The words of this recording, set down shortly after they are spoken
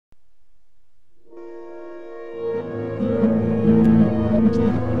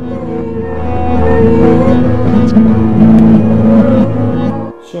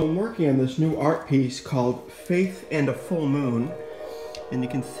So I'm working on this new art piece called Faith and a Full Moon, and you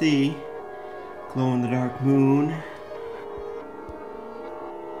can see glow-in-the-dark moon,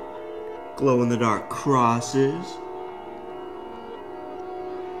 glow-in-the-dark crosses.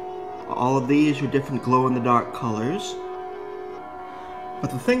 All of these are different glow-in-the-dark colors.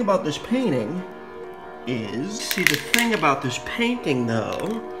 But the thing about this painting is, see, the thing about this painting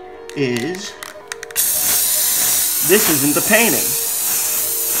though is this isn't the painting.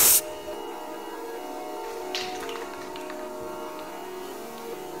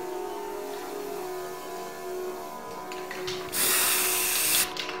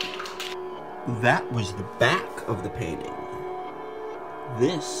 That was the back of the painting.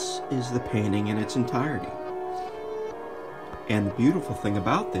 This is the painting in its entirety. And the beautiful thing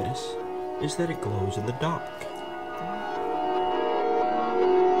about this is that it glows in the dark.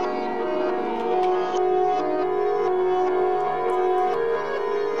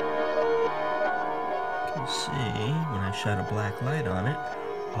 You can see, when I shine a black light on it,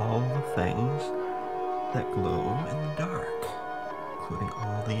 all the things that glow in the dark. Including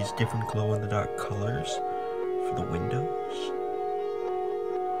all these different glow-in-the-dark colors for the windows,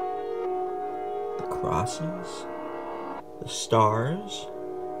 the crosses, the stars,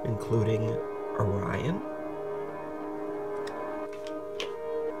 including Orion,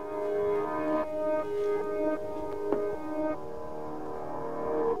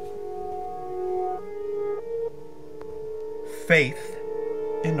 faith,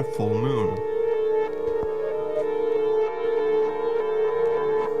 and a full moon.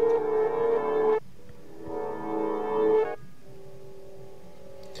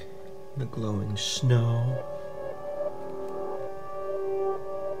 The glowing snow.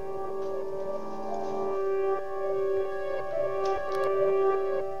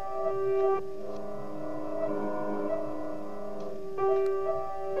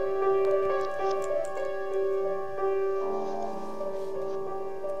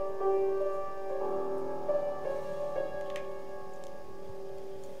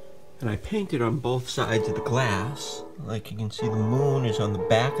 And I painted on both sides of the glass. Like you can see, the moon is on the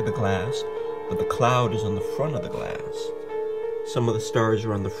back of the glass, but the cloud is on the front of the glass. Some of the stars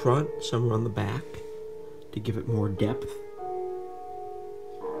are on the front, some are on the back, to give it more depth.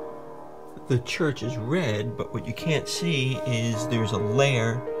 The church is red, but what you can't see is there's a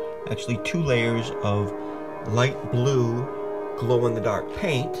layer, actually 2 layers of light blue glow-in-the-dark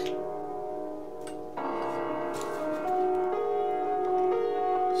paint.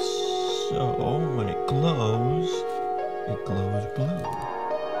 So when it glows blue.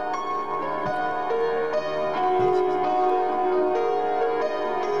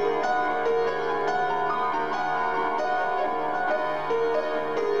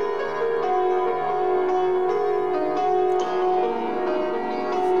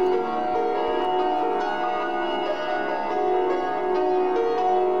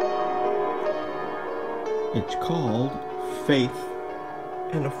 It's called Faith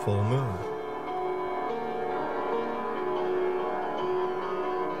and a Full Moon.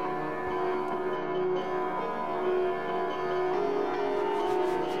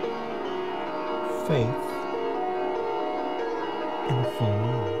 Faith